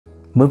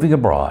Moving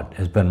abroad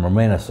has been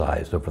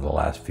romanticized over the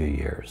last few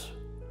years.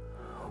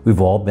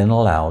 We've all been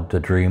allowed to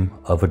dream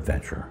of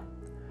adventure.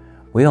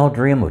 We all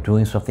dream of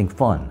doing something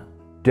fun,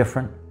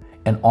 different,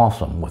 and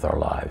awesome with our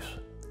lives,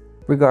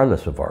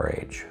 regardless of our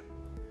age.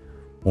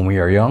 When we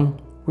are young,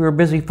 we are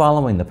busy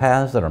following the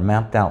paths that are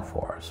mapped out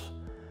for us.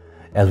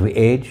 As we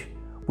age,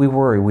 we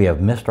worry we have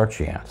missed our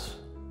chance.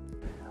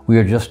 We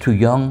are just too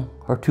young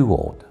or too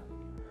old.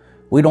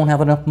 We don't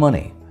have enough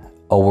money,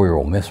 or we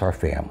will miss our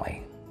family.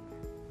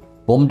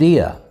 Bom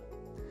dia!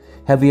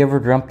 Have you ever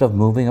dreamt of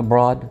moving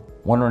abroad,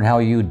 wondering how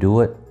you do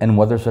it and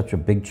whether such a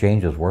big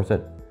change is worth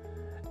it?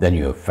 Then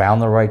you have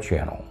found the right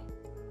channel.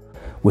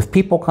 With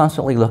people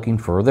constantly looking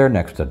for their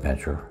next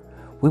adventure,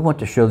 we want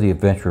to show the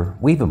adventure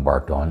we've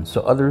embarked on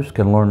so others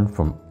can learn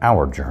from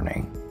our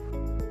journey.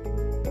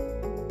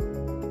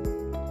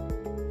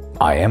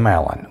 I am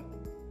Alan.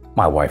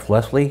 My wife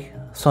Leslie,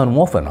 son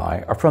Wolf and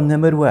I are from the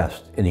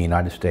Midwest in the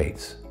United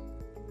States.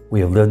 We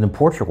have lived in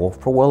Portugal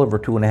for well over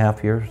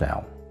 2.5 years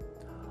now.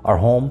 Our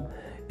home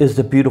is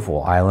the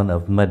beautiful island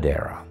of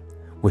Madeira,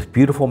 with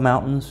beautiful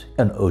mountains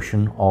and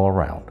ocean all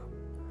around.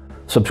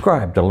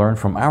 Subscribe to learn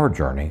from our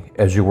journey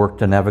as you work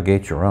to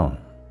navigate your own.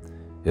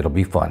 It'll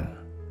be fun.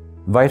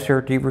 Vai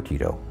ser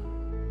divertido.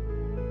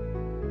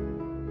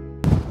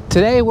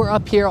 Today we're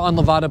up here on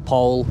Levada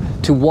Pole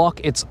to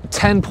walk its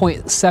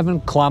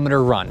 10.7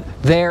 kilometer run,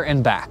 there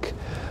and back.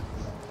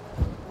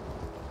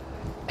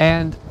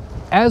 And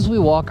as we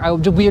walk,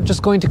 we are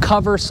just going to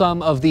cover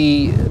some of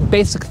the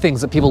basic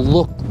things that people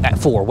look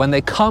for when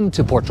they come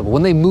to Portugal,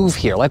 when they move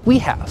here, like we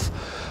have.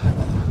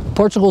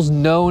 Portugal's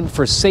known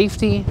for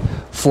safety,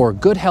 for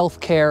good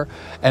health care,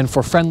 and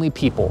for friendly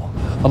people,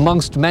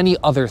 amongst many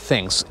other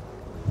things.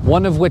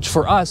 One of which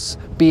for us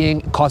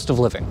being cost of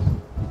living.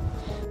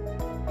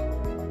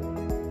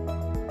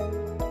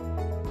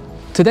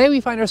 Today we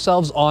find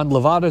ourselves on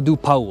Levada do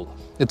Paul.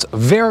 It's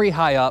very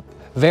high up,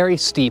 very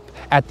steep,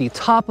 at the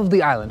top of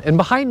the island. And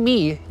behind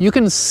me, you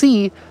can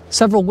see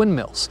several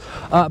windmills.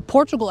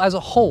 Portugal as a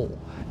whole,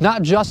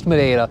 not just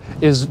Madeira,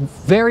 is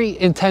very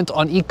intent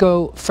on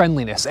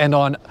eco-friendliness and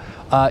on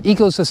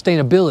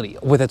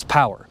eco-sustainability with its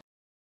power.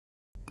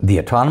 The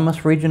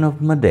autonomous region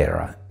of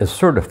Madeira is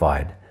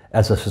certified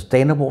as a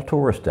sustainable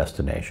tourist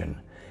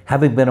destination,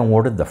 having been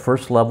awarded the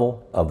first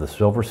level of the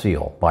Silver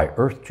Seal by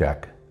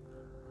EarthCheck.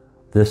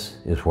 This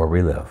is where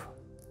we live.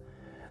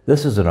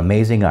 This is an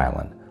amazing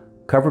island,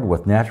 covered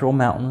with natural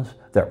mountains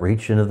that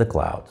reach into the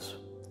clouds.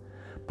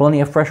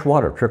 Plenty of fresh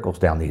water trickles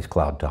down these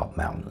cloud-top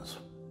mountains.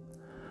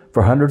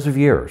 For hundreds of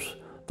years,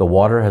 the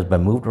water has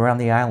been moved around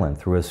the island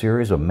through a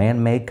series of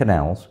man-made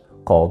canals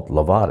called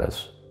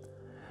levadas.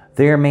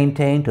 They are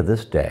maintained to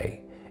this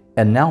day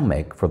and now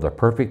make for the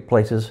perfect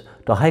places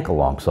to hike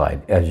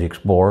alongside as you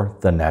explore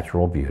the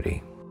natural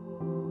beauty.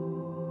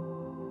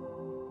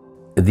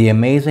 The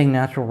amazing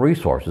natural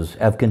resources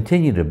have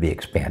continued to be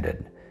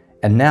expanded,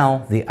 and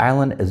now the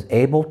island is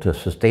able to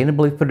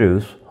sustainably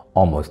produce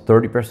almost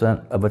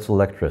 30% of its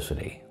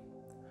electricity.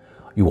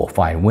 You will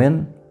find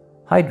wind,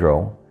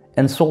 hydro,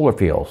 and solar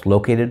fields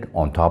located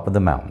on top of the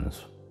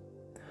mountains.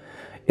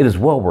 It is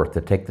well worth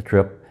to take the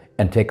trip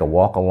and take a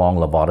walk along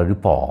Levada do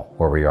Paul,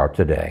 where we are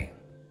today.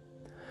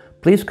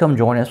 Please come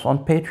join us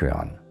on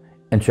Patreon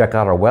and check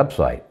out our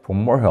website for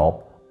more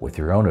help with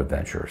your own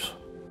adventures.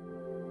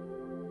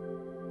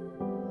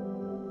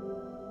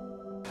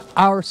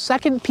 Our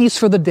second piece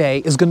for the day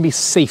is going to be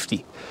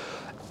safety.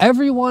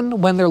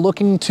 Everyone, when they're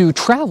looking to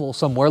travel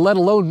somewhere, let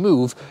alone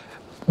move,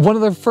 one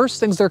of the first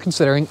things they're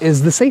considering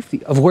is the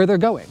safety of where they're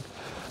going.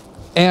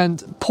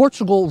 And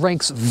Portugal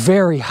ranks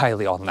very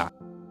highly on that.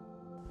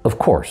 Of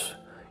course,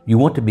 you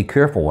want to be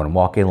careful when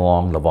walking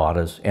along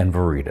levadas and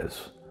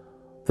veredas.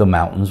 The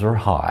mountains are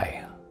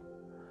high.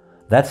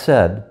 That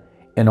said,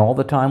 in all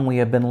the time we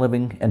have been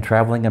living and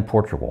traveling in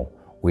Portugal,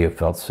 we have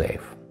felt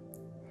safe.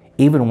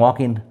 Even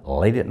walking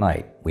late at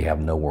night, we have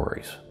no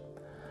worries.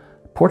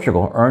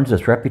 Portugal earns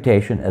its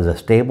reputation as a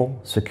stable,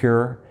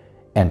 secure,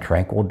 and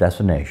tranquil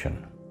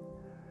destination.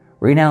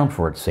 Renowned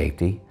for its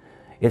safety,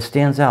 it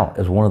stands out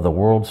as one of the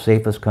world's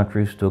safest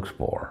countries to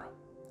explore.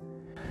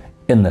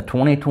 In the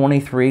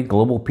 2023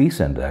 Global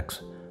Peace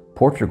Index,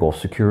 Portugal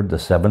secured the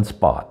 7th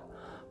spot,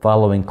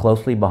 following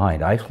closely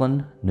behind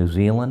Iceland, New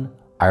Zealand,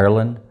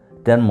 Ireland,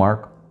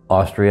 Denmark,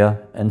 Austria,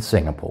 and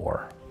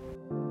Singapore.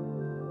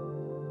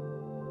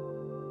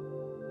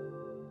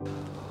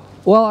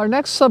 Well, our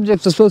next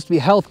subject is supposed to be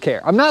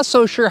healthcare. I'm not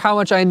so sure how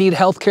much I need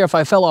healthcare if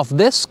I fell off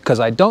this, because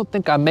I don't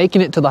think I'm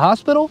making it to the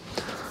hospital.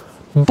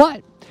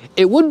 But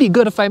it would be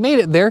good if I made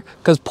it there,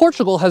 because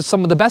Portugal has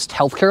some of the best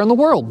healthcare in the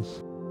world.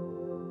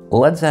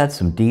 Let's add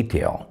some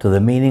detail to the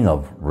meaning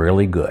of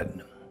really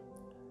good.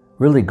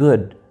 Really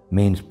good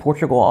means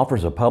Portugal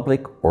offers a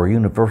public or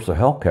universal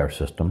healthcare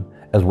system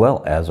as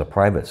well as a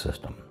private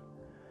system.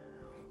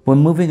 When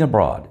moving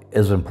abroad, it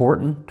is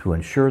important to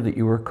ensure that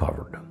you are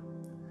covered.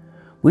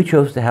 We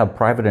chose to have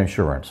private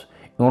insurance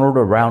in order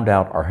to round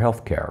out our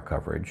health care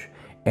coverage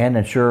and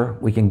ensure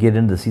we can get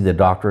in to see the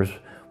doctors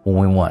when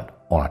we want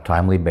on a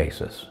timely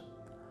basis.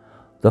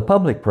 The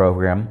public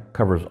program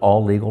covers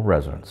all legal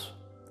residents.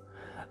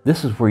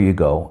 This is where you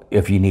go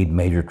if you need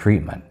major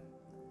treatment.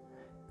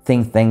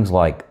 Think things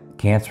like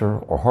cancer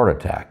or heart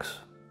attacks.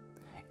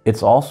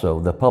 It's also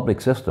the public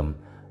system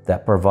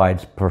that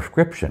provides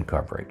prescription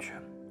coverage.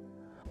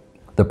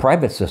 The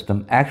private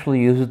system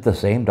actually uses the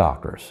same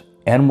doctors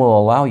and will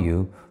allow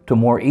you to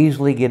more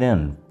easily get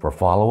in for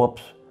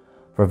follow-ups,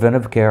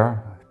 preventive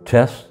care,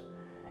 tests,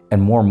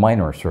 and more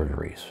minor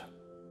surgeries,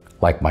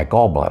 like my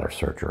gallbladder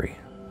surgery.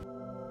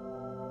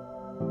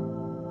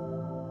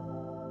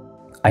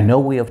 I know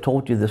we have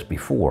told you this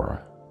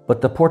before,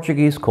 but the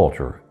Portuguese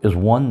culture is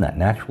one that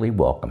naturally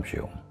welcomes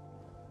you.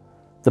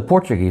 The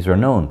Portuguese are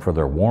known for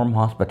their warm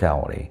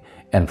hospitality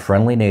and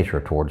friendly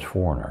nature towards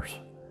foreigners.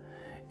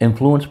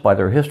 Influenced by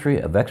their history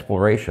of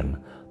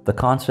exploration, the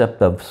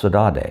concept of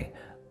cidade.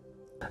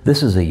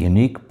 This is a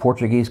unique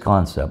Portuguese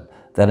concept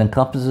that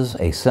encompasses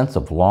a sense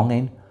of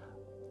longing,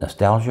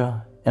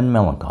 nostalgia, and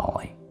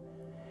melancholy.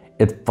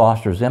 It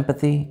fosters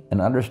empathy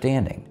and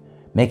understanding,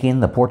 making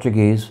the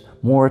Portuguese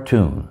more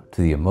attuned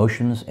to the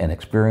emotions and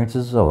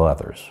experiences of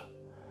others.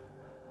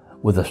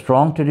 With a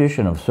strong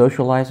tradition of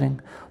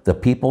socializing, the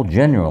people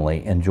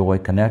genuinely enjoy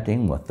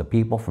connecting with the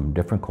people from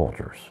different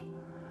cultures.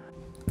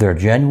 Their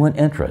genuine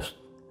interest,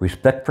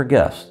 respect for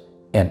guests,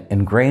 and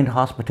ingrained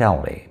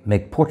hospitality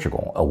make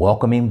Portugal a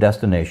welcoming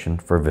destination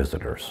for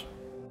visitors.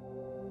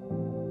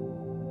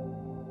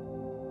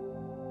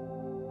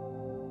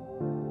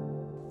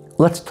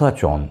 Let's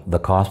touch on the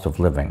cost of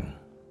living.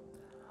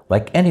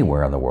 Like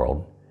anywhere in the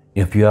world,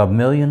 if you have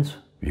millions,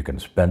 you can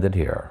spend it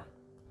here.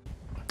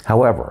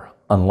 However,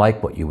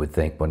 unlike what you would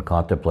think when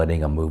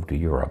contemplating a move to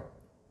Europe,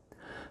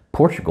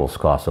 Portugal's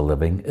cost of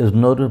living is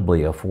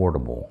notably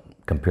affordable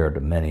compared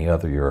to many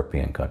other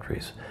European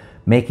countries,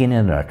 making it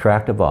an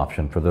attractive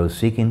option for those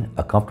seeking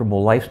a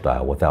comfortable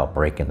lifestyle without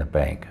breaking the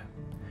bank.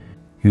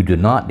 You do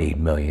not need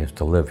millions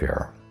to live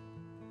here.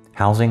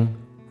 Housing,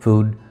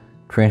 food,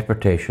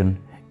 transportation,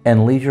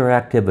 and leisure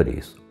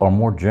activities are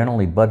more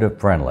generally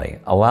budget-friendly,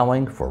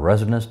 allowing for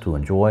residents to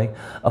enjoy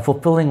a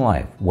fulfilling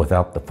life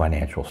without the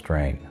financial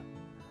strain.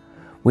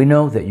 We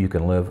know that you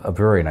can live a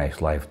very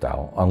nice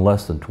lifestyle on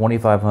less than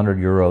 2,500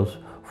 euros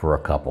for a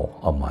couple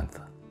a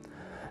month,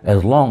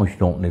 as long as you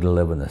don't need to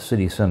live in the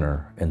city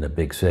center in the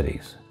big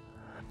cities.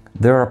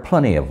 There are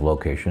plenty of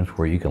locations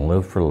where you can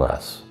live for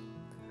less.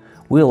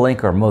 We'll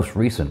link our most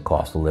recent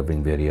cost of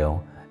living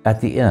video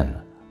at the end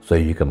so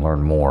you can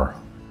learn more.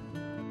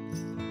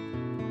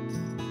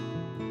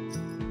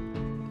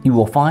 You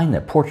will find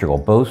that Portugal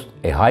boasts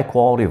a high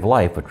quality of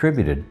life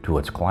attributed to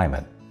its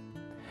climate.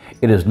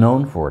 It is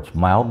known for its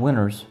mild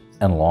winters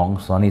and long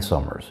sunny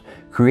summers,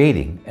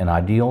 creating an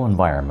ideal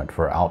environment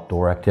for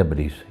outdoor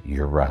activities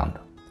year-round.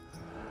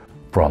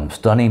 From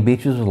stunning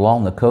beaches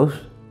along the coast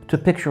to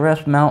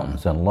picturesque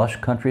mountains and lush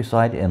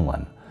countryside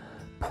inland,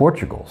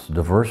 Portugal's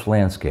diverse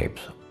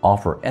landscapes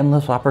offer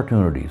endless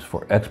opportunities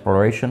for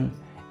exploration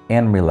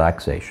and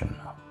relaxation.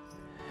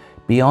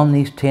 Beyond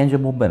these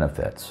tangible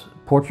benefits,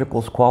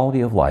 Portugal's quality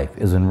of life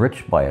is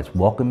enriched by its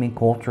welcoming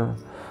culture,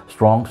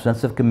 strong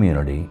sense of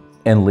community,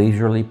 and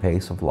leisurely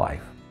pace of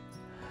life.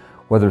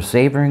 Whether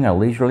savoring a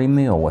leisurely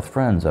meal with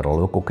friends at a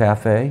local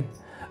cafe,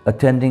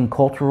 attending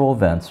cultural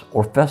events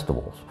or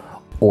festivals,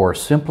 or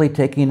simply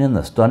taking in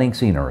the stunning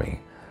scenery,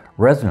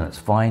 residents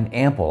find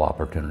ample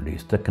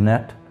opportunities to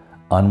connect,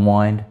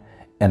 unwind,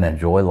 and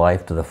enjoy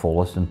life to the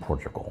fullest in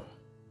Portugal.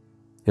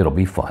 It'll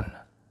be fun.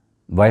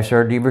 Vai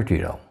ser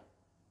divertido.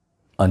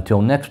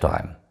 Until next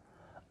time,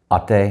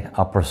 até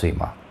a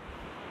próxima.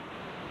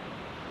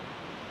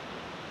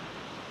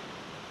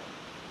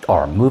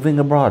 Our Moving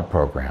Abroad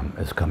program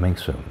is coming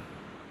soon.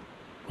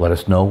 Let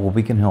us know what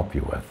we can help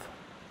you with.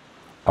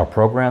 Our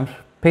programs,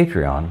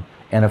 Patreon,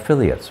 and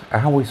affiliates are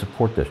how we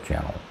support this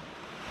channel.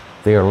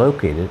 They are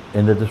located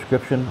in the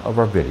description of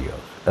our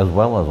videos, as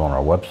well as on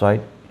our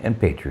website and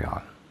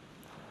Patreon.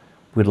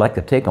 We'd like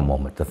to take a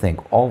moment to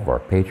thank all of our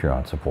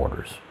Patreon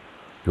supporters.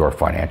 Your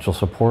financial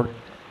support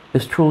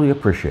is truly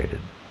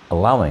appreciated,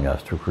 allowing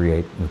us to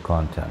create new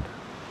content.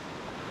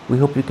 We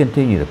hope you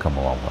continue to come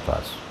along with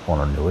us on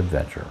our new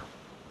adventure.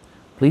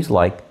 Please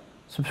like,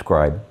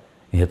 subscribe,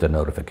 and hit the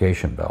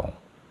notification bell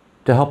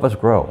to help us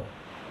grow.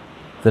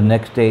 The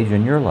next stage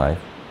in your life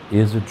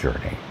is a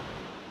journey.